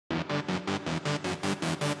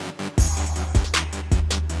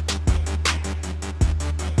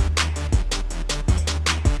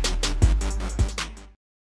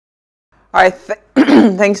All right,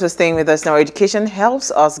 thanks for staying with us. Now, education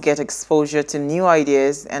helps us get exposure to new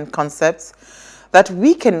ideas and concepts that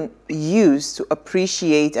we can use to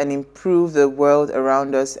appreciate and improve the world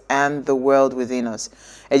around us and the world within us.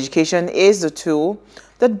 Education is the tool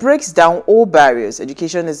that breaks down all barriers.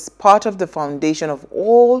 Education is part of the foundation of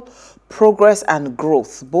all progress and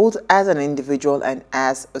growth, both as an individual and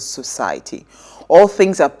as a society. All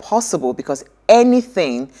things are possible because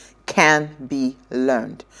anything can be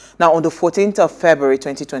learned. Now, on the 14th of February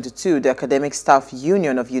 2022, the Academic Staff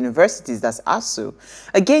Union of Universities, that's ASUU,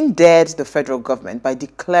 again dared the federal government by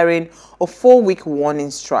declaring a 4-week warning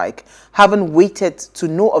strike, having waited to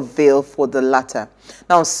no avail for the latter.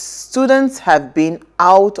 Now, students have been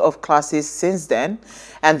out of classes since then,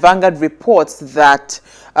 and Vanguard reports that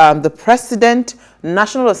the President,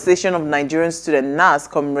 National Association of Nigerian Students, NAS,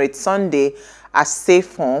 Comrade Sunday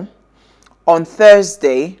Asefon, on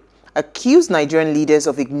Thursday, accused Nigerian leaders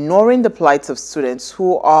of ignoring the plights of students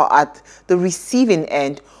who are at the receiving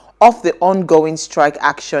end of the ongoing strike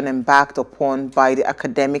action embarked upon by the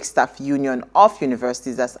Academic Staff Union of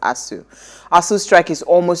Universities, that's ASUU. ASUU's strike is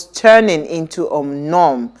almost turning into a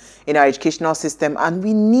norm in our educational system, and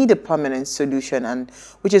we need a permanent solution, and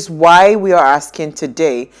which is why we are asking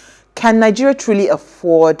today, can Nigeria truly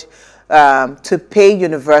afford to pay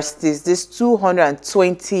universities this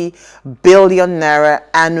 220 billion naira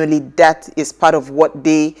annually? That is part of what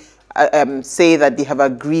they say that they have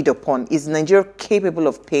agreed upon. Is Nigeria capable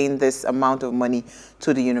of paying this amount of money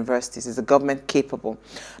to the universities? Is the government capable?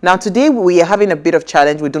 Now, today we are having a bit of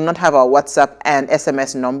challenge. We do not have our WhatsApp and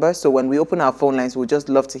SMS number, so when we open our phone lines, we'd just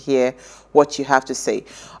love to hear what you have to say.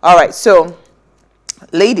 All right, so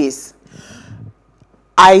ladies,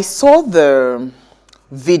 I saw the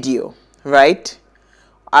video, right?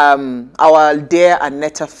 Our dear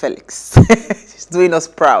Annetta Felix, she's doing us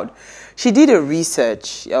proud. She did a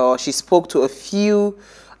research, or she spoke to a few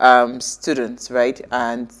students, right?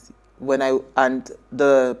 And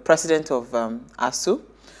the president of ASUU,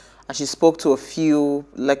 and she spoke to a few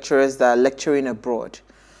lecturers that are lecturing abroad.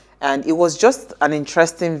 And it was just an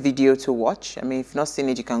interesting video to watch. I mean, if you've not seen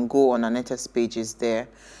it, you can go on Annetta's pages there,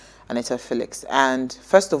 Annetta Felix. And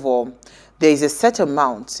first of all, there is a set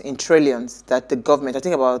amount in trillions that the government, I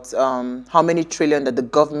think about how many trillion that the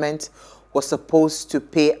government was supposed to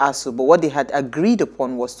pay ASUU, but what they had agreed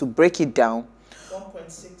upon was to break it down.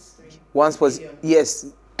 1.63 Once was, billion. yes,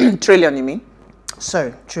 trillion you mean?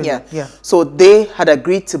 Sorry, trillion, yeah. So they had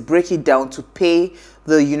agreed to break it down to pay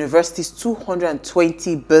the universities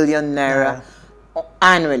 220 billion naira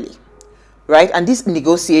annually, right? And this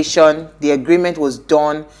negotiation, the agreement was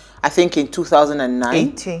done, I think in 2009.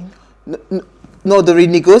 18. No, the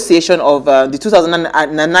renegotiation of the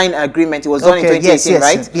 2009 agreement, it was done in 2018,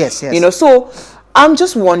 right? Yes. You know, so I'm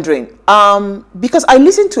just wondering, because I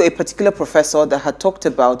listened to a particular professor that had talked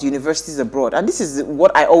about universities abroad, and this is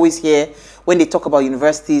what I always hear when they talk about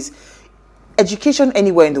universities. Education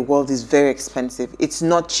anywhere in the world is very expensive. It's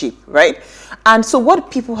not cheap, right? And so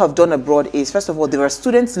what people have done abroad is, first of all, there are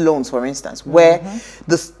students' loans, for instance, where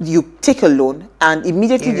you take a loan and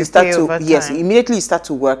immediately you start to, immediately you start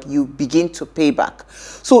to work, you begin to pay back.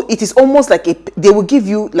 So it is almost like they will give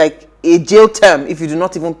you like a jail term if you do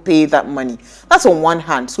not even pay that money. That's on one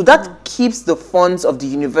hand. So that keeps the funds of the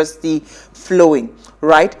university flowing,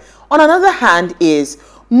 right? On another hand is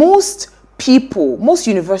most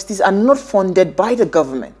universities are not funded by the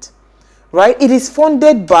government, right? It is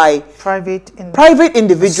funded by private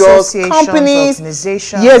individuals, companies,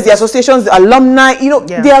 organizations. Yes, the associations, the alumni. You know,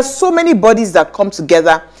 there are so many bodies that come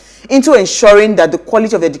together into ensuring that the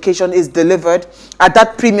quality of education is delivered at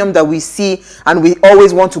that premium that we see and we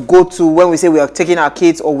always want to go to when we say we are taking our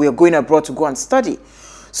kids or we are going abroad to go and study.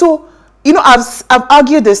 So, you know, I've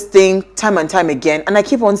argued this thing time and time again, and I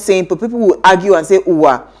keep on saying, but people will argue and say,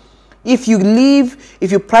 if you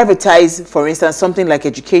privatize, for instance, something like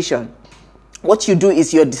education, what you do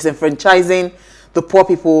is you're disenfranchising the poor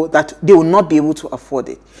people that they will not be able to afford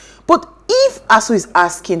it. But if ASUU is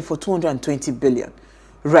asking for 220 billion,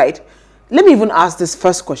 right? Let me even ask this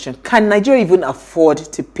first question. Can Nigeria even afford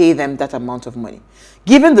to pay them that amount of money?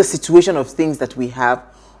 Given the situation of things that we have,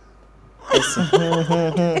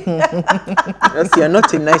 you're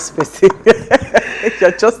not a nice person.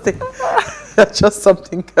 You're just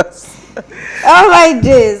something else. All right,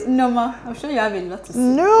 Jays. Noma, I'm sure you have a lot to say.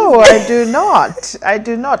 No, I do not. I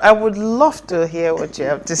do not. I would love to hear what you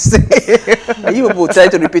have to say. Are you people trying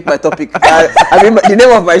to repeat my topic? I mean, the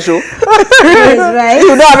name of my show. Yes, right. You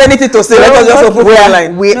don't have anything to say. Let us just open the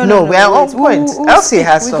line. We are on point. Elsie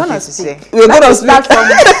has something to say. We're going to start from.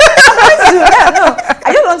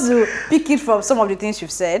 I just want to pick it from some of the things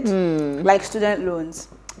you've said, like student loans.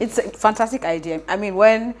 It's a fantastic idea. I mean,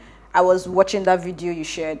 when I was watching that video you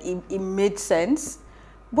shared, it made sense.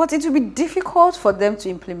 But it will be difficult for them to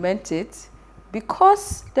implement it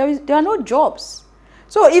because there are no jobs.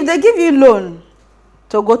 So if they give you loan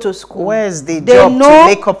to go to school, where's the they job know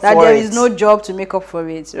to make up that for there it? is no job to make up for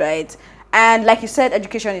it, right? And like you said,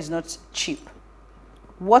 education is not cheap.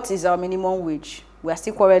 What is our minimum wage? We are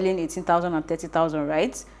still quarreling 18,000 and 30,000,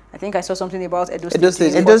 right? I think I saw something about Edo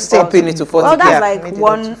State. Edo State paying it to 40. Well, that's Yeah, like made it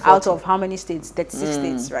one up to out 40. of how many states? 36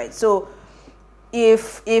 states, right? So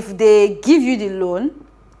if they give you the loan,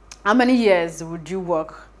 how many years would you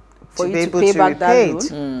work for To you be to able pay to back that repay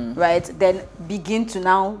loan, right? Then begin to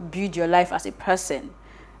now build your life as a person.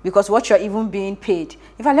 Because what you're even being paid,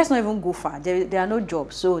 in fact, let's not even go far. There are no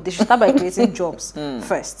jobs. So they should start by creating jobs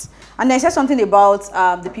first. And then I said something about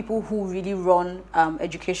the people who really run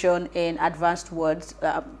education in advanced worlds,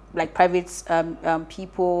 like private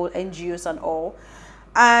people, NGOs and all.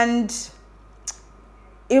 And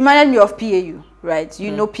it reminded me of PAU, right? You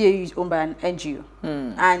know PAU is owned by an NGO.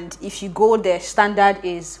 And if you go there, standard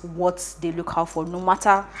is what they look out for, no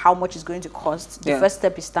matter how much it's going to cost. The first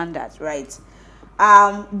step is standard, right?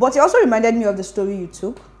 But it also reminded me of the story you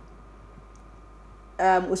took.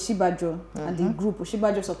 Oshibajo and the group,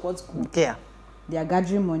 Oshibajo Supports Group. Yeah. They are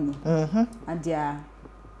gathering money and they are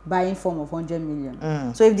buying form of 100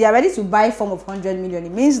 million. So if they are ready to buy form of 100 million,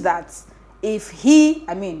 it means that if he,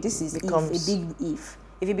 I mean, this is Becomes, a big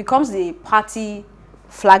if he becomes the party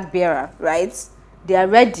flag bearer, right? They are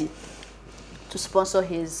ready to sponsor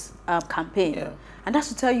his campaign. Yeah. And that's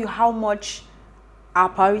to tell you how much our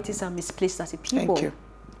priorities are misplaced as a people. Thank you.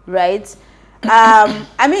 Right?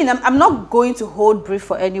 I mean, I'm not going to hold brief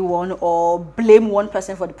for anyone or blame one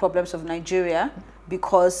person for the problems of Nigeria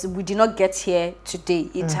because we did not get here today.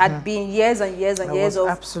 It had been years and years and years of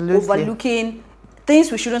overlooking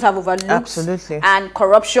things we shouldn't have overlooked. And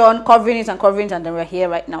corruption, covering it, and then we're here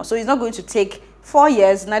right now. So it's not going to take 4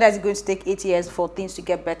 years, neither is it going to take 8 years for things to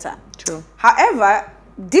get better. True. However,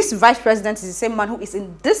 this vice president is the same man who is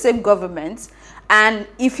in this same government, and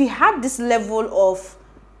if he had this level of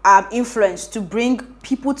influence to bring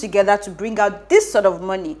people together, to bring out this sort of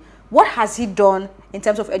money, what has he done in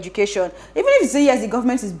terms of education? Even if you say, yes, the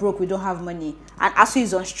government is broke, we don't have money, and ASUU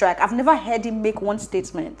is on strike, I've never heard him make one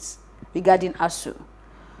statement regarding ASUU.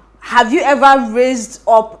 Have you ever raised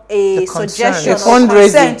up a suggestion or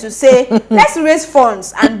concern to say, let's raise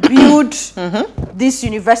funds and build this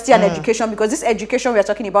university and education, because this education we are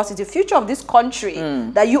talking about is the future of this country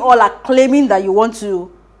that you all are claiming that you want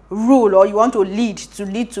to rule or you want to lead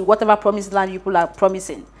to whatever promised land people are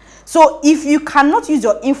promising. So if you cannot use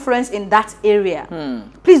your influence in that area,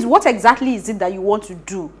 please, what exactly is it that you want to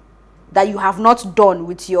do that you have not done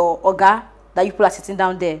with your Oga that you people are sitting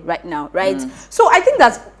down there right now, right? So I think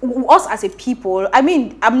that us as a people, I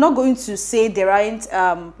mean, I'm not going to say there aren't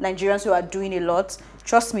Nigerians who are doing a lot.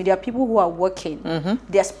 Trust me, there are people who are working.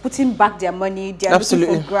 They are putting back their money. They are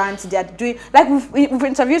looking for grants. They are doing, like we've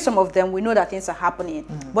interviewed some of them. We know that things are happening.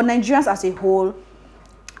 But Nigerians as a whole,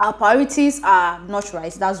 our priorities are not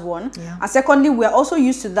right. That's one. And secondly, we're also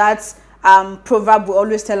used to that proverb we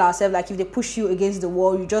always tell ourselves, like, if they push you against the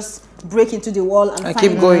wall, you just break into the wall and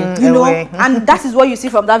keep going. You know, and that is what you see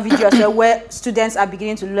from that video as well, where students are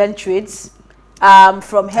beginning to learn trades.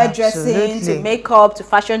 From hairdressing to makeup to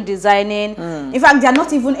fashion designing. In fact, they are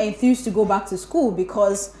not even enthused to go back to school,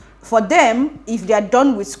 because for them, if they are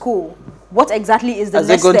done with school, what exactly is the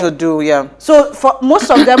next step? Going to do? Yeah. So for most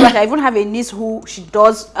of them, like I even have a niece who she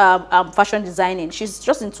does fashion designing. She's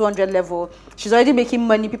just in 200 level. She's already making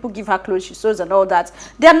money. People give her clothes, she sews and all that.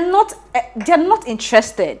 They're not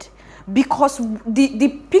interested. Because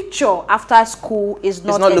the picture after school is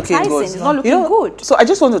not looking good. It's not looking good. So I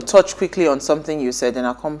just want to touch quickly on something you said, and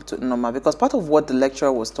I'll come to Norma, because part of what the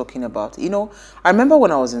lecturer was talking about, you know, I remember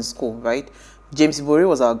when I was in school, right? James Ibori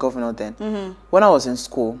was our governor then. When I was in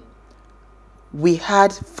school, we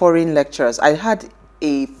had foreign lecturers. I had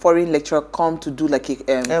a foreign lecturer come to do like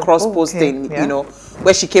a cross-posting, you know,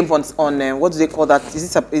 where she came on what do they call that?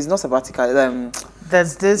 It's not sabbatical.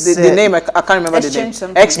 There's this the name I can't remember the name.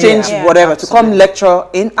 Something. Exchange, whatever, to come lecture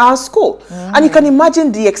in our school. And you can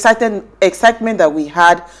imagine the excitement that we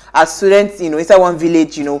had as students, you know, inside one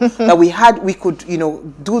village, you know, that we could, you know,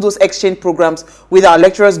 do those exchange programs with our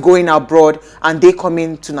lecturers going abroad and they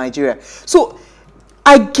coming to Nigeria. So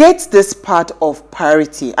I get this part of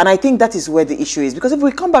priority, and I think that is where the issue is. Because if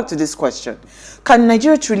we come back to this question, can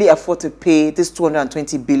Nigeria truly afford to pay this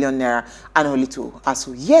 220 billion naira annually to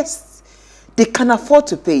ASUU? Yes. They can afford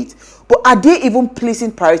to pay it. But are they even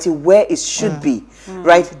placing priority where it should be?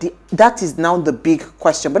 Right? That is now the big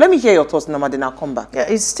question. But let me hear your thoughts, Norma, then I'll come back. Yeah,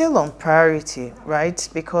 it's still on priority, right?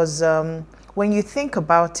 Because when you think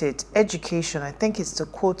about it, education, I think it's the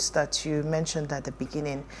quotes that you mentioned at the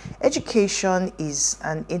beginning. Education is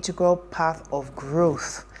an integral path of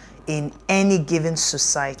growth in any given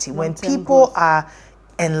society. When people are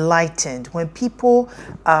enlightened, when people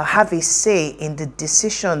have a say in the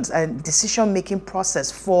decisions and decision-making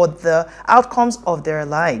process for the outcomes of their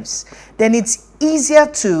lives, then it's easier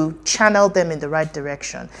to channel them in the right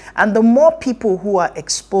direction. And the more people who are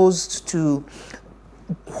exposed to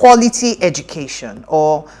quality education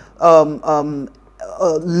or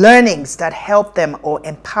learnings that help them or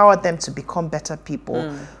empower them to become better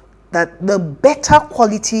people, that the better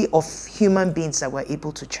quality of human beings that we're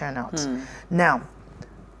able to churn out. Now,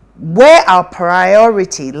 where our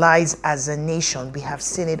priority lies as a nation, we have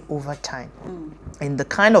seen it over time in the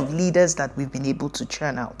kind of leaders that we've been able to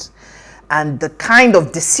churn out and the kind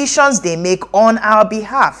of decisions they make on our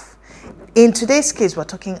behalf. In today's case, we're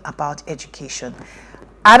talking about education.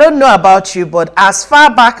 I don't know about you, but as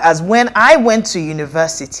far back as when I went to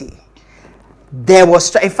university, there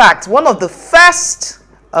was, in fact, one of the first,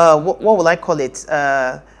 what will I call it,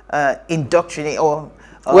 indoctrinate or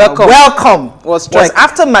welcome was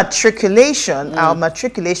after matriculation. Our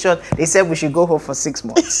matriculation, they said we should go home for 6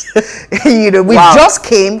 months. You know, we just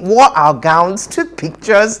came, wore our gowns, took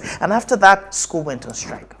pictures, and after that, school went on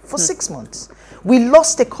strike for 6 months. We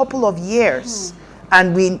lost a couple of years.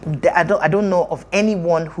 And I don't know of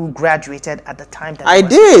anyone who graduated at the time that I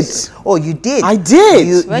did. Oh, you did? I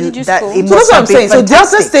did. Where did you school? So that's what I'm saying. So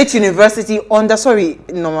Delta State University under,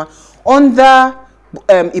 under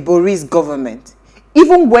Ibori's government,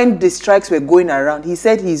 even when the strikes were going around, he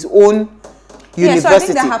said his own university. Yeah, so I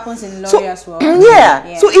think that happens in Lorry as well.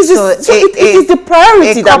 Yeah. So it is the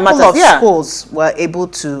priority that matters. A couple of schools were able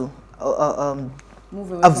to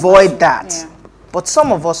avoid that. Yeah. But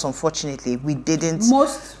some of us, unfortunately, we didn't.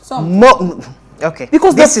 Okay.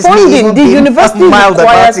 Because the funding, the university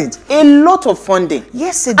requires a lot of funding.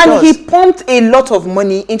 Yes, it does. And he pumped a lot of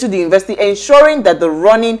money into the university, ensuring that the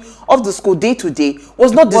running of the school day to day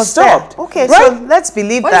was not disturbed. Okay, right? So let's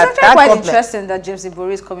believe that. It's actually quite interesting that James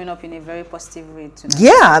Ibori is coming up in a very positive way tonight.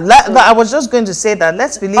 Yeah, I was just going to say that.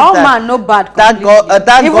 Let's believe that. No bad. That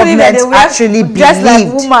government actually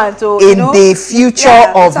believed in the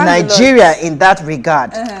future of Nigeria in that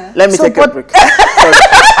regard. Let me take a break.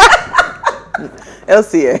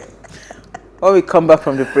 Elsie, when we come back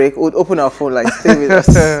from the break, we'll open our phone line. Stay with us.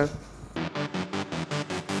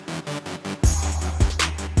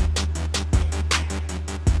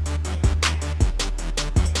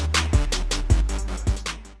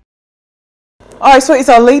 All right, so it's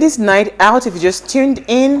our ladies' night out. If you just tuned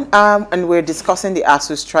in, and we're discussing the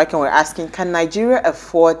ASUU strike, and we're asking, can Nigeria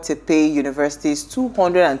afford to pay universities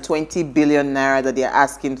 220 billion naira that they're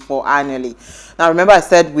asking for annually? Now, remember I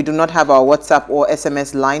said we do not have our WhatsApp or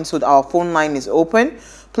SMS line, so our phone line is open.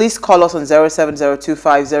 Please call us on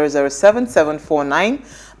 07025007749.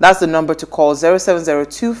 That's the number to call,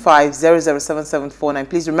 07025007749.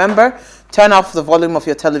 Please remember, turn off the volume of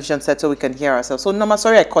your television set so we can hear ourselves. So, Norma,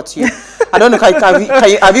 sorry I caught you. I don't know,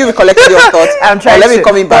 have you recollected your thoughts? I'm trying let me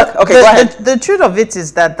coming back. Okay, go ahead. The truth of it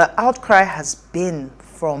is that the outcry has been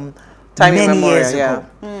from many years ago.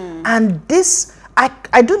 And this,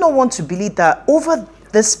 I do not want to believe that over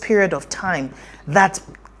this period of time that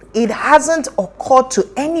it hasn't occurred to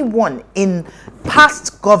anyone in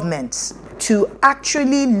past governments to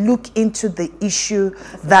actually look into the issue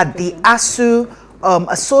that the ASUU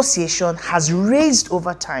association has raised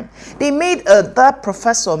over time. They made that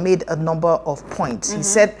professor made a number of points. He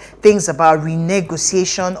said things about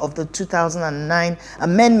renegotiation of the 2009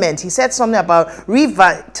 amendment. He said something about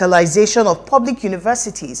revitalization of public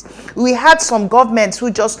universities. We had some governments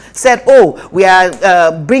who just said, oh, we are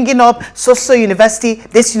bringing up social university,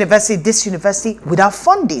 this university without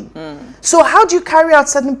funding. So how do you carry out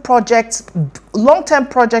certain projects, long-term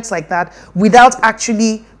projects like that, without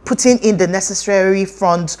actually putting in the necessary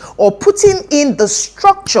funds or putting in the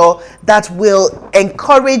structure that will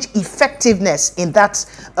encourage effectiveness in that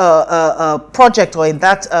project or in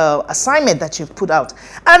that assignment that you've put out?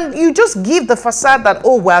 And you just give the facade that,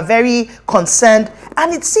 oh, we're very concerned,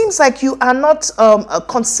 and it seems like you are not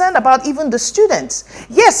concerned about even the students.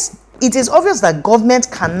 Yes, it is obvious that government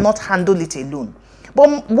cannot handle it alone.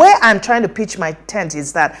 But where I'm trying to pitch my tent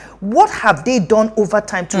is that what have they done over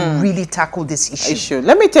time to really tackle this issue?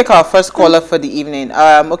 Let me take our first caller for the evening.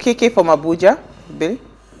 Okeke from Abuja. Billy?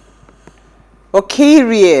 Okay,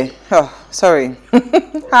 Rie. Oh, sorry.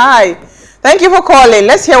 Hi. Thank you for calling.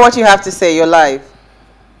 Let's hear what you have to say. You're live.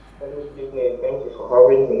 Hello, good evening. Thank you for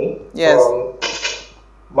having me. Yes.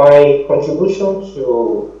 My contribution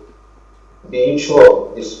to the issue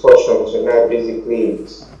of discussion tonight basically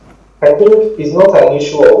is, I think it's not an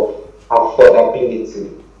issue of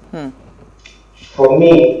affordability. For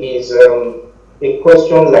me, is a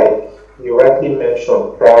question like you rightly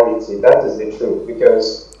mentioned, priority. That is the truth,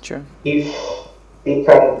 because if they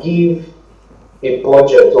can give a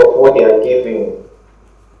budget of what they are giving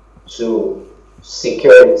to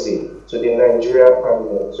security, to the Nigerian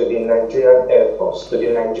Army, to the Nigerian Air Force, to the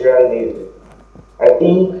Nigerian Navy, I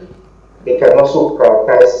think they can also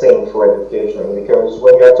prioritize same for education, because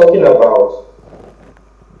when you are talking about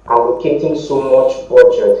allocating so much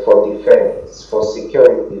budget for defense, for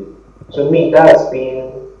security, to me that's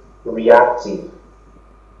being reactive.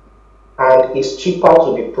 And it's cheaper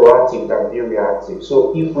to be proactive than be reactive.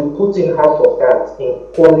 So if we put in half of that in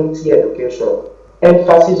quality education,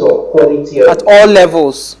 emphasis on quality at all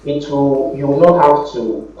levels, you will not have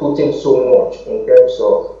to put in so much in terms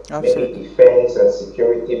of maybe defense and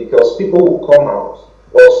security, because people will come out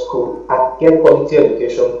of school and get quality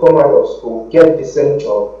education, come out of school, get decent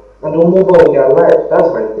job, and they'll move on with their life.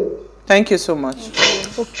 That's my take. Thank you so much.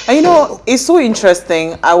 And you know, it's so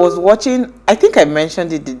interesting. I was watching, I think I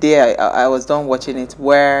mentioned it the day I was done watching it,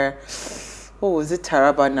 where, oh, was it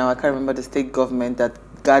Taraba now? I can't remember the state government that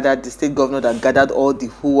gathered, the state governor that gathered all the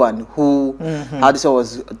who and who, how this one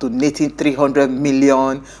was donating 300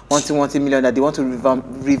 million, 1 million, that they want to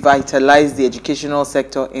revitalize the educational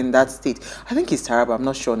sector in that state. I think it's Taraba, I'm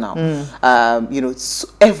not sure now. You know,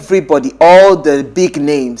 everybody, all the big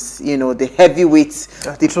names, you know, the heavyweights,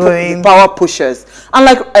 the power pushers. And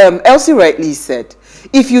like Elsie rightly said,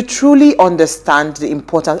 if you truly understand the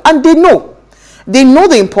importance, and they know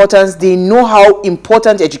the importance, they know how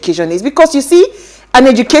important education is, because you see, an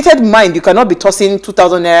educated mind, you cannot be tossing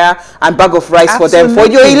 2,000 naira and bag of rice for them for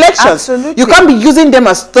your elections. You can't be using them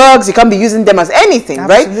as thugs, you can't be using them as anything,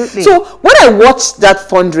 right? So when I watched that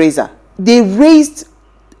fundraiser, they raised,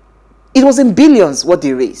 it was in billions what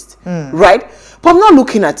they raised, right? But I'm not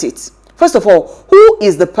looking at it. First of all, who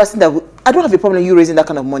is the person that, I don't have a problem with you raising that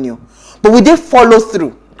kind of money, but will they follow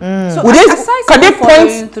through? So aside can they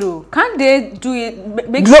following through, can't they do it,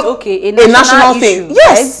 make it okay, a national thing?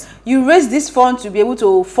 Yes. Right? You raise this fund to be able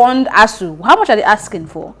to fund ASUU. How much are they asking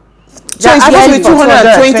for? So it's supposed to be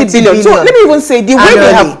 220 billion. So let me even say, the way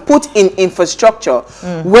they have put in infrastructure,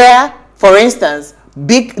 where, for instance,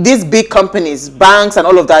 these big companies, banks and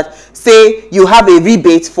all of that, say you have a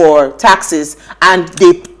rebate for taxes, and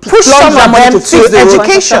they push some of them to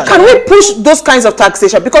education. Can we push those kinds of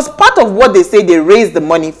taxation? Because part of what they say they raise the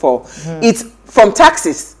money for, it's from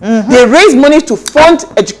taxes. They raise money to fund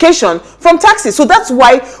education from taxes. So that's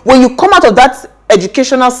why when you come out of that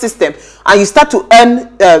educational system and you start to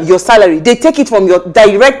earn your salary, they take it from your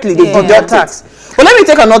directly, they deduct tax. Well, let me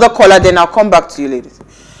take another caller, then I'll come back to you ladies.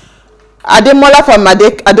 Ademola from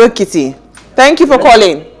Adokiti. Thank you for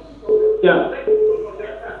calling. Yeah.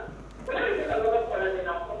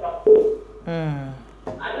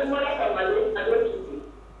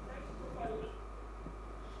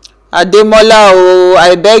 Ademola, oh,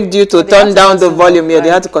 I begged you to turn down the volume. Yeah, they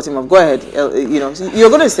had to cut him off. Go ahead. You know, you're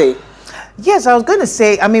going to say. Yes, I was going to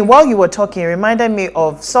say, I mean, while you were talking, it reminded me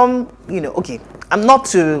of some, you know, okay, I'm not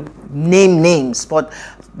to name names, but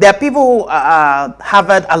there are people who are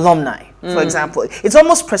Harvard alumni, for example. It's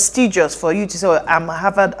almost prestigious for you to say, oh, I'm a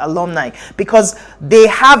Harvard alumni, because they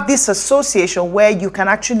have this association where you can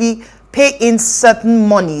actually pay in certain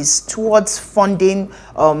monies towards funding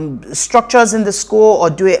structures in the school, or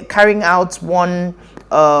carrying out one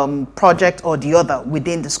project or the other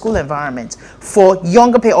within the school environment for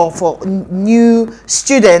younger people or for new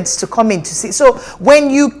students to come in to see. So when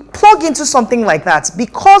you plug into something like that,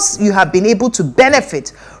 because you have been able to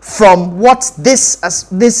benefit from what this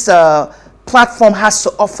platform has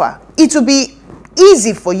to offer, it will be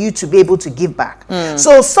easy for you to be able to give back.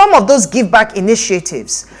 So some of those give back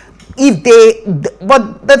initiatives,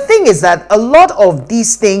 but the thing is that a lot of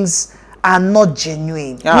these things are not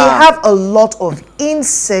genuine. We have a lot of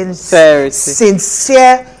sincere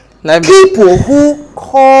people who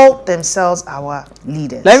call themselves our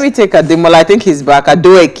leaders. Let me take Ademola. I think he's back.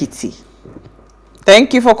 Ado Ekiti.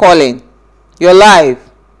 Thank you for calling. You're live.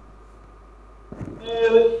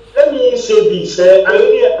 Let me say this. I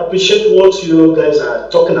really appreciate what you guys are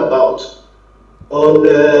talking about on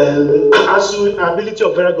the ability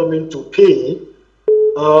of federal government to pay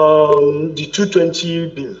the 220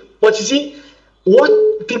 bill. But you see,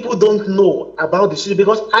 what people don't know about the system,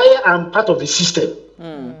 because I am part of the system,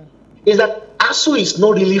 is that ASUU is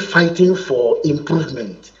not really fighting for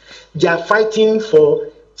improvement. they are fighting for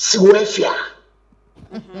welfare.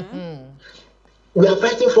 We are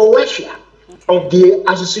fighting for welfare of the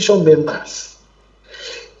association members.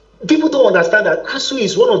 People don't understand that ASUU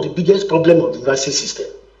is one of the biggest problems of the university system.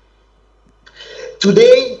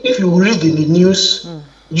 Today, if you read in the news,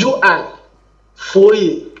 UI,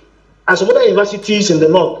 FOE, and some other universities in the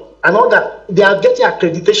north, and all that, they are getting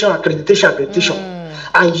accreditation.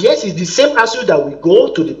 And yes, it's the same ASUU that we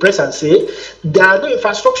go to the press and say, there are no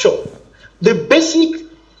infrastructure. The basic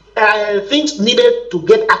things needed to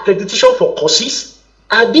get accreditation for courses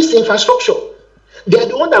are this infrastructure. They are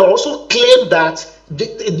the one that also claim that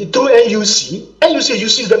through NUC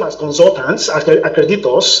uses them as consultants, as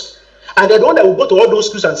accreditors, and they're the one that will go to all those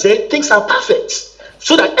schools and say things are perfect,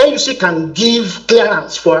 so that NUC can give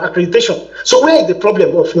clearance for accreditation. So where is the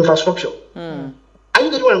problem of infrastructure? Are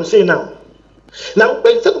you getting what I'm saying now? Now,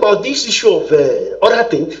 when you talk about this issue of other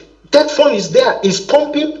things, that fund is there, is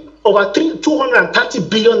pumping over 230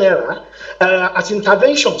 billion naira as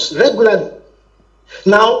interventions regularly.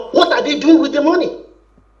 Now, what are they doing with the money?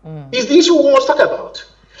 Is the issue we must talk about.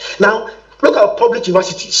 Now, look at public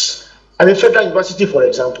universities. I mean, federal university, for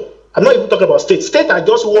example. I'm not even talking about state. State are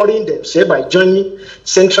just worrying themselves by joining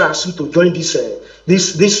Central ASUU to join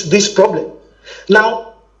this problem.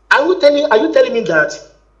 Now, are you telling me that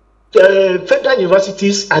federal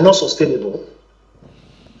universities are not sustainable?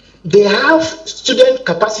 They have student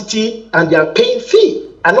capacity and they are paying fee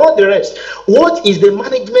and all the rest. What is the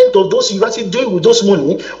management of those universities doing with those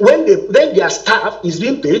money when their staff is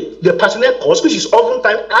being paid, the personnel cost, which is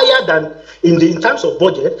oftentimes higher than in terms of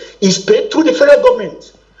budget, is paid through the federal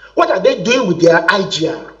government? What are they doing with their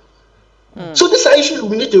IGR? So these are issues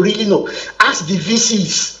we need to really know. Ask the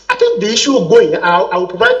VCs. I think the issue going, I will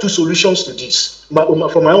provide two solutions to this from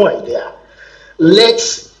my own idea. Let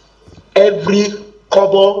every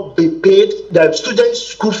kobo be paid, the students'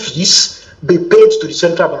 school fees be paid to the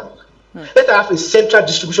central bank. Let us have a central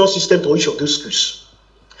distribution system to each of those schools.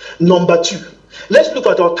 Number two, let's look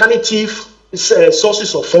at alternative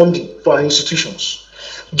sources of funding for our institutions.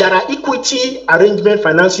 There are equity arrangement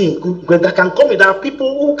financing that can come in. There are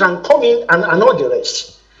people who can come in and all the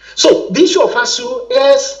rest. So the issue of ASUU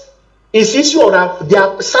is the issue of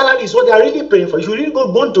their salaries, what they are really paying for. If you really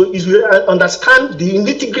go to, if you understand the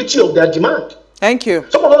integrity of their demand. Thank you.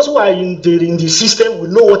 Some of us who are in the system will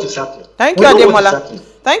know what is happening. Thank you, Ademola.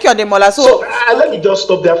 Thank you, Ademola. So let me just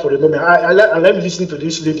stop there for a moment. Let me listen to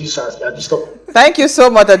these ladies at this stop. Thank you so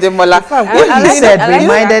much, Ademola. What you said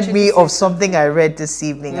reminded me of something I read this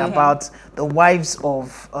evening about the wives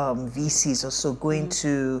of VCs also going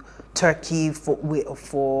to Turkey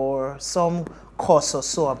for some course or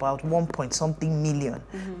so, about 1-point-something million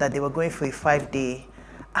that they were going for a 5-day.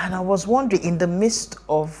 And I was wondering, in the midst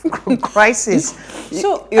of crisis,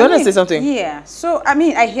 so you want to say something? Yeah. So I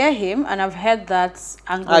mean, I hear him, and I've heard that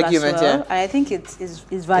angle argument, as well. yeah. And I think it's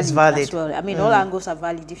valid as well. I mean, all angles are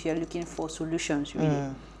valid if you're looking for solutions, really.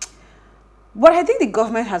 But I think the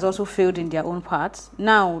government has also failed in their own part.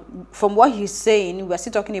 Now, from what he's saying, we're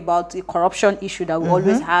still talking about the corruption issue that we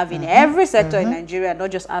always have in every sector in Nigeria,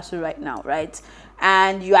 not just ASUU right now, right?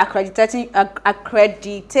 And you are accrediting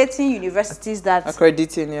universities that...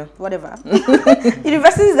 Whatever.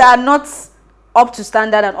 Universities that are not up to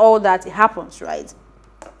standard and all that, it happens, right?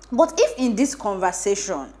 But if in this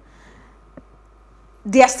conversation,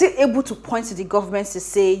 they are still able to point to the government to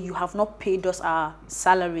say, you have not paid us our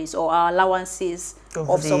salaries or our allowances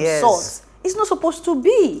of some sort, it's not supposed to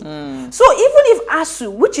be. So even if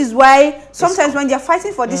ASUU, which is why sometimes when they're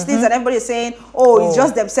fighting for these things and everybody is saying, it's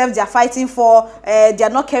just themselves they're fighting for, they're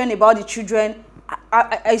not caring about the children,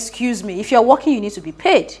 excuse me, if you're working, you need to be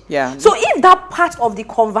paid. Yeah. So if that part of the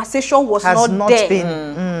conversation was not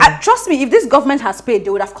there, trust me, if this government has paid, they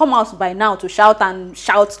would have come out by now to shout and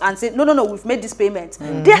say, no, we've made this payment.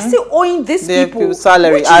 They're still owing these people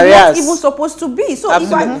salary, which is not even supposed to be. So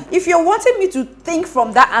if you're wanting me to think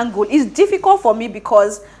from that angle, it's difficult for me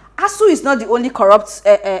because ASUU is not the only corrupt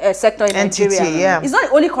sector in Nigeria. It's not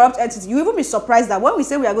the only corrupt entity. You even be surprised that when we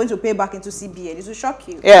say we are going to pay back into CBN, it will shock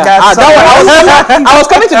you. Yeah, I was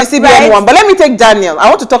coming to the CBN one, but let me take Daniel. I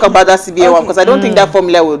want to talk about that CBN one because I don't think that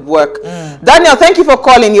formula would work. Daniel, thank you for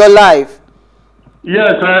calling. You're live.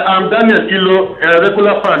 Yes, I'm Daniel Kilo, a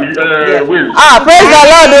regular fan. Will. Praise the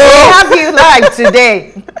Lord! We have you live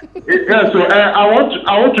today. So I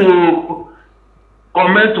want to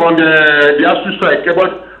comment on the ASUU strike,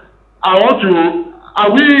 but I want to,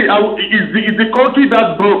 is the country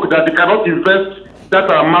that broke that they cannot invest that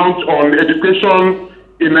amount on education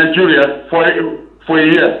in Nigeria for a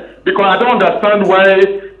year? Because I don't understand why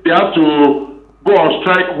they have to go on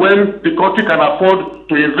strike when the country can afford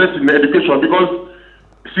to invest in education. Because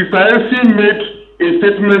Sister Elsie made a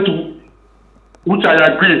statement which I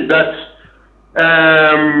agree that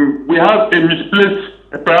we have a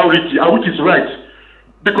misplaced priority, which is right.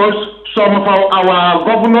 Because some of our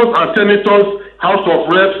governors and senators, House of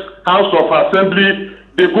Reps, House of Assembly,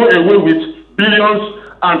 they go away with billions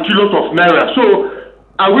and trillions of naira. So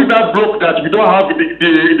are we that broke that we don't have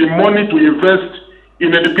the money to invest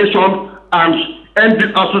in education and end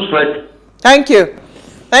this ASUU strike? Thank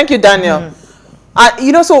you, Daniel.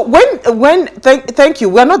 You know, so thank you,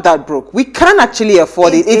 we're not that broke. We can actually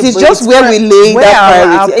afford it. It is just where we lay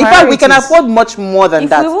that priority. In fact, we can afford much more than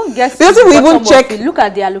that. If we won't get because if we won't check, look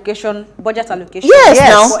at the allocation, budget allocation. Yes,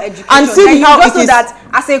 now for education, and see how it is. That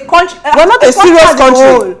as a country, we're not a serious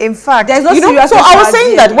country. In fact, there's no you know, serious. so I was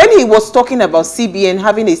saying that when he was talking about CBN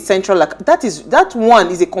having a central, like that one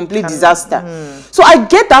is a complete disaster. So I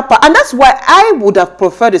get that part, and that's why I would have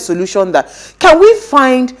preferred a solution that can we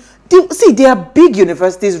find. See, there are big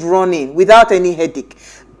universities running without any headache.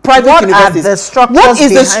 Private universities. What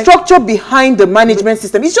is the structure behind the management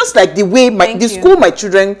system? It's just like the way the school my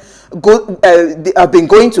children go have been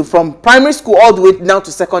going to, from primary school all the way down to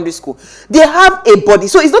secondary school. They have a body,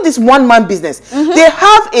 so it's not this one-man business. They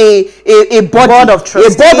have a board of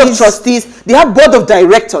trustees. They have board of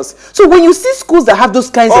directors. So when you see schools that have those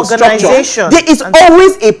kinds of structure, there is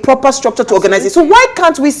always a proper structure to organize it. So why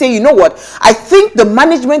can't we say, you know what, I think the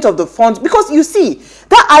management of the funds, because you see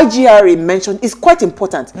that IGRA mentioned is quite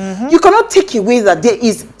important. You cannot take away that there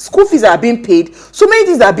is school fees that are being paid, so many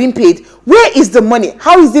things that are being paid. Where is the money?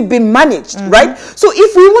 How is it being managed, right? So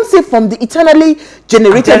if we won't say from the eternally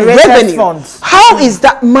generated revenue, funds, how is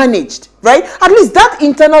that managed, right? At least that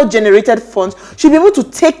internal generated funds should be able to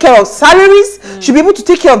take care of salaries, should be able to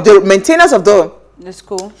take care of the maintenance of the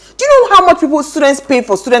school. Do you know how much students pay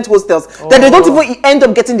for student hostels that they don't even end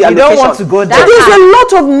up getting the allocation? You don't want to go there. There's a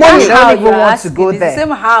lot of money. You don't even want to go there. It's the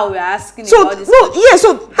same how we're asking so, about this.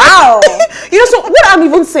 So how? You know, so what I'm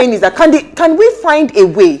even saying is that can we find a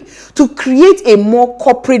way to create a more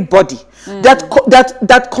corporate body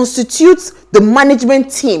that constitutes the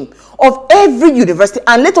management team of every university,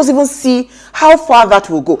 and let us even see how far that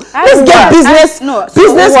will go. Let's get business people.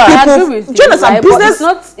 Business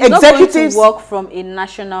it's executives. Not going to work from a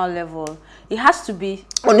national level. It has to be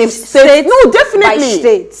on a state. No, definitely. By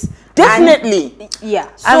state. Definitely. And,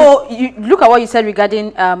 yeah. So you look at what you said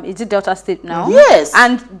regarding is it Delta State now? Yes.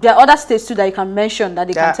 And there are other states too that you can mention that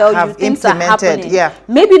they can tell you things are happening. Yeah.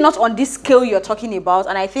 Maybe not on this scale you're talking about.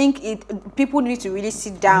 And I think people need to really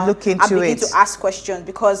sit down and begin to ask questions,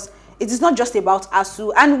 because it is not just about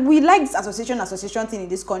ASUU, and we like this association thing in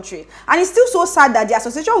this country, and it's still so sad that the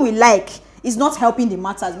association we like is not helping the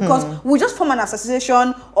matters, because we just form an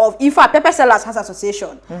association of, in fact, Pepper Sellers has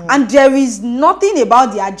association, and there is nothing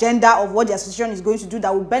about the agenda of what the association is going to do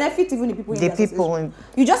that will benefit even the people in the association.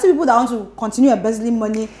 You just see people that want to continue embezzling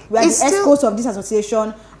money. We are the escorts of this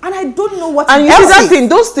association, and I don't know what. And you see that thing,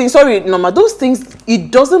 those things. Sorry, Norma, those things. It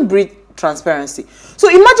doesn't breed transparency. So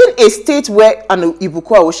imagine a state where an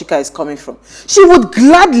Ibuku Awoshika is coming from. She would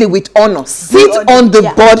gladly, with honor, sit on the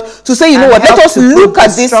board to say, you know what, let us look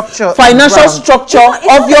at this financial structure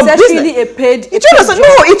of your business.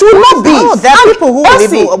 No, it will not be. No, there are people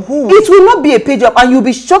who it will not be a paid job, and you'll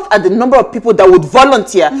be shocked at the number of people that would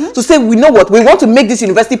volunteer to say, we know what, we want to make this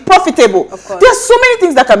university profitable. There are so many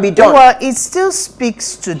things that can be done. Well, it still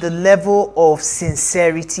speaks to the level of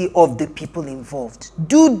sincerity of the people involved.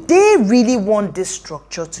 Do they really want this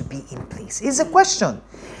structure to be in place? Is a question.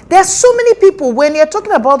 There are so many people, when you're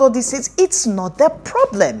talking about all these things, it's not their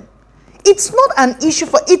problem. It's not an issue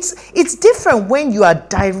for it's different when you are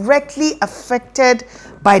directly affected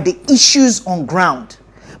by the issues on ground.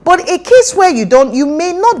 But a case where you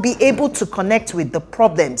may not be able to connect with the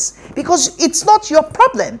problems because it's not your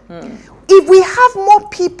problem. If we have more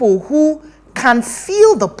people who can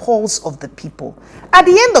feel the pulse of the people, at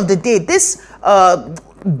the end of the day, this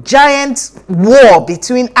giant war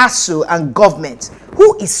between ASUU and government,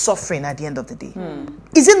 who is suffering at the end of the day?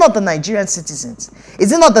 Is it not the Nigerian citizens?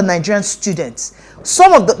 Is it not the Nigerian students?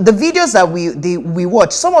 Some of the videos that we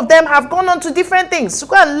watch, some of them have gone on to different things to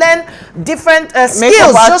go and learn different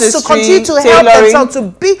skills just to continue to help themselves,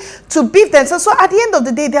 to beef themselves. So at the end of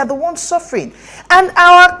the day, they are the ones suffering. And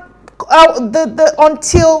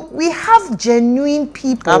until we have genuine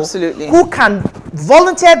people who can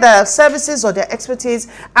volunteer their services or their expertise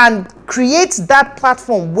and create that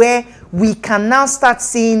platform where we can now start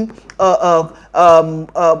seeing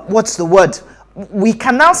what's the word? We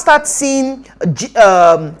can now start seeing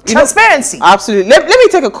transparency. Absolutely. Let me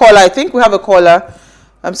take a caller. I think we have a caller.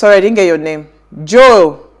 I'm sorry, I didn't get your name.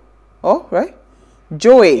 Joe. Oh, right?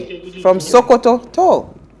 Joey from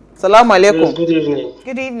Sokoto. Salaam alaikum. Yes, good evening.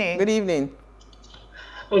 Good evening. Good evening.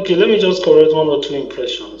 Okay, let me just correct one or two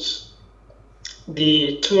impressions.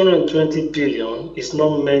 The 220 billion is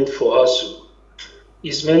not meant for ASUU.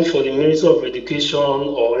 It's meant for the Ministry of Education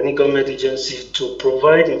or any government agency to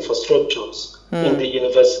provide infrastructures in the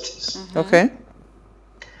universities. Okay.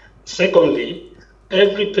 Secondly,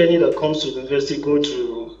 every penny that comes to the university goes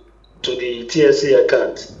to the TSA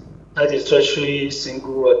account. That is Treasury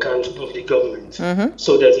single account of the government.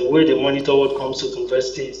 So there's a way they monitor what comes to the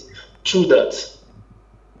universities through that.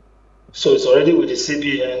 So it's already with the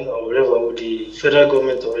CBN or whatever, with the federal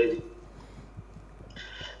government already.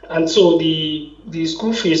 And so the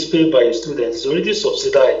school fees paid by students is already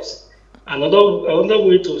subsidized. Another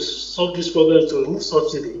way to solve this problem is to remove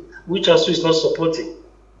subsidy, which ASUU is not supporting.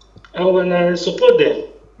 And when I support them,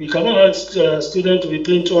 you cannot ask students to be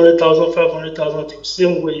paying 200,000, 500,000 the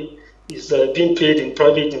same way it's being paid in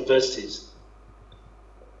private universities.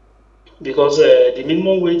 Because the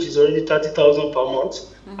minimum wage is already 30,000 per month.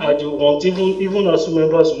 And you want even ASUU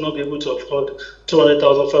members will not be able to afford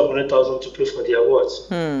 200,000, 500,000 to pay for their awards.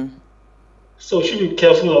 So we should be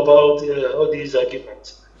careful about all these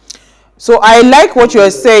arguments. So I like what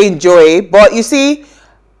you're saying, Joey, but you see,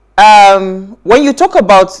 when you talk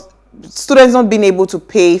about students not being able to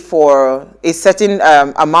pay for a certain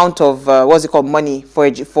amount of money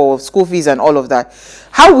for school fees and all of that,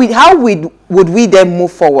 how would we then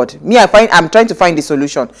move forward? I'm trying to find the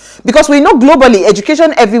solution, because we know globally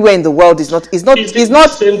education everywhere in the world is not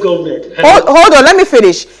same government. Hold on, let me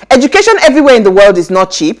finish. Education everywhere in the world is not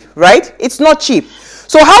cheap, right? It's not cheap.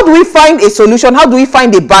 So how do we find a solution? How do we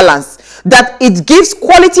find a balance that it gives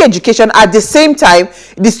quality education at the same time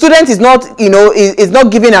the student is not, is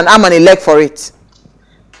not given an arm and a leg for it?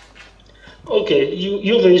 Okay,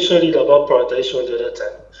 you mentioned it about prioritization the other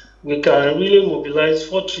time. We can really mobilize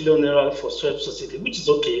 4 trillion naira for subsidy, which is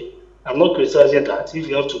okay. I'm not criticizing that. If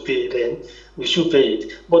you have to pay, then we should pay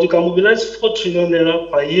it. But you can mobilize 4 trillion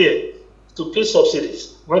naira per year to pay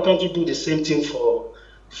subsidies. Why can't you do the same thing for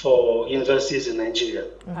universities in Nigeria?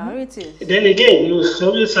 Then again, you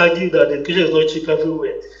always argue that education is not cheap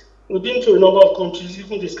everywhere. We've been to a number of countries,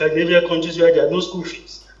 even the Scandinavian countries, where there are no school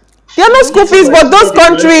fees. There are no school fees, but those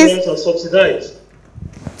countries are subsidized.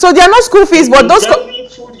 So there are no school fees, but those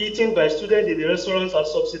food eaten by students in the restaurants are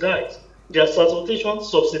subsidized. Their transportation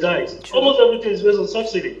subsidized. Almost everything is based on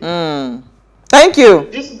subsidy. Thank you.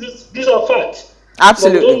 These are facts.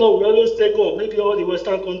 Absolutely. But don't know, we always take maybe all the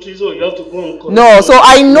Western countries, you have to go and no, so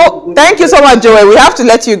I know. Thank you so much, Joey. We have to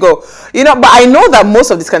let you go. But I know that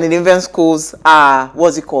most of the Scandinavian schools are,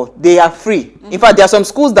 they are free. In fact, there are some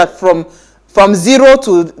schools that from 0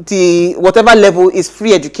 to the whatever level is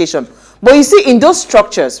free education. But you see, in those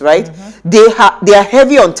structures, right, they are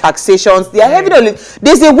heavy on taxations. They are heavy on.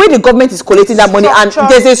 There's a way the government is collecting that money, and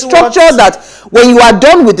there's a structure that when you are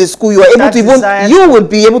done with the school, you are able to you will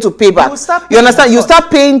be able to pay back. You understand? You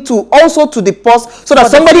start paying also to the post, so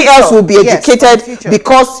that somebody else will be educated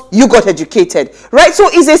because you got educated, right? So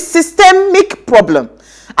it's a systemic problem.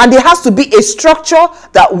 And there has to be a structure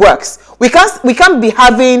that works. We can't be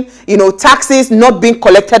having, taxes not being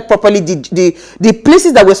collected properly. The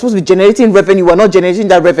places that we're supposed to be generating revenue, we're not generating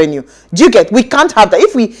that revenue. Do you get? We can't have that.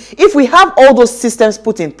 If we have all those systems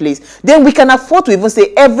put in place, then we can afford to even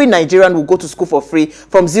say every Nigerian will go to school for free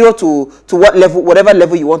from 0 to whatever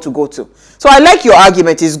level you want to go to. So I like your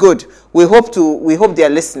argument. It's good. We hope they are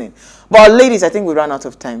listening. But ladies, I think we ran out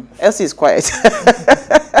of time. Elsie is quiet.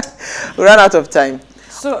 We ran out of time.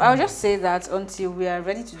 So I'll just say that until we are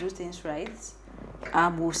ready to do things right,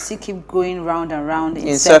 we'll still keep going round and round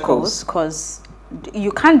in circles, because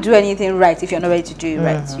you can't do anything right if you're not ready to do it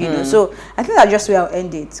right. So I think that's just where I'll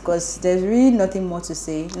end it, because there's really nothing more to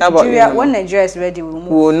say. When Nigeria is ready, we'll move.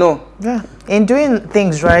 We'll know. Yeah. In doing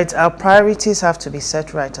things right, our priorities have to be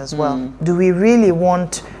set right as well. Do we really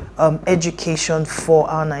want education for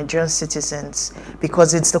our Nigerian citizens?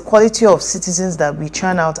 Because it's the quality of citizens that we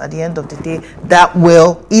churn out at the end of the day that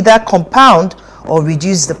will either compound or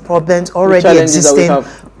reduce the problems already existing,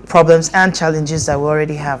 problems and challenges that we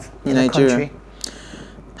already have in Nigeria. The country.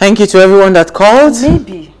 Thank you to everyone that called.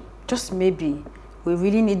 Maybe, just maybe, we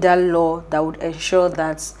really need that law that would ensure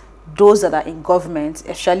that those that are in government,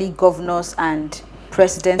 especially governors and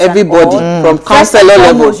presidents, everybody from councillor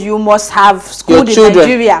level, you must have schooled in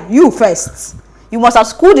Nigeria. You first, you must have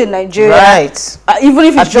schooled in Nigeria, right? Even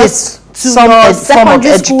if it's just to your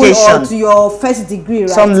secondary school or to your first degree, right?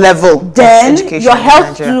 Some level. Then your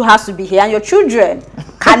health too has to be here, and your children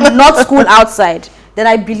cannot school outside. Then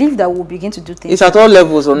I believe that we'll begin to do things. It's at all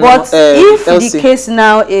levels, or but if the case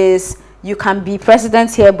now is you can be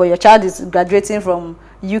president here, but your child is graduating from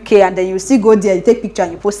UK, and then you still go there, you take picture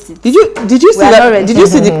and you post it. Did you see that? Did you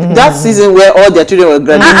see that season where all their children were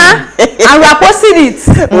graduating? And we are posting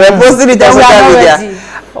it. We are posting it on social media.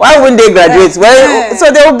 Why wouldn't they graduate? Well,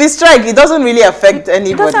 so there will be strike. It doesn't really affect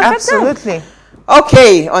anybody. Absolutely.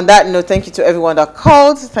 Okay, on that note, thank you to everyone that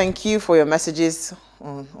called. Thank you for your messages.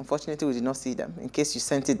 Unfortunately, we did not see them. In case you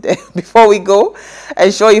sent it there. Before we go,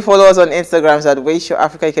 ensure you follow us on Instagram at Wayshow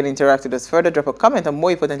Africa. You can interact with us further, drop a comment, and more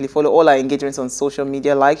importantly, follow all our engagements on social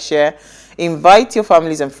media. Like, share, invite your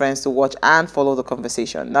families and friends to watch and follow the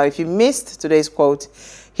conversation. Now, if you missed today's quote,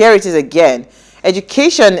 here it is again.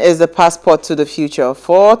 Education is the passport to the future,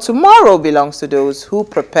 for tomorrow belongs to those who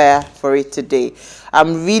prepare for it today.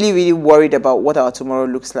 I'm really, really worried about what our tomorrow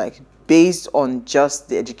looks like based on just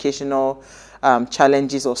the educational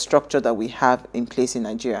challenges or structure that we have in place in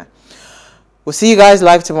Nigeria. We'll see you guys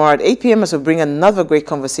live tomorrow at 8 p.m. as we bring another great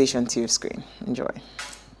conversation to your screen. Enjoy.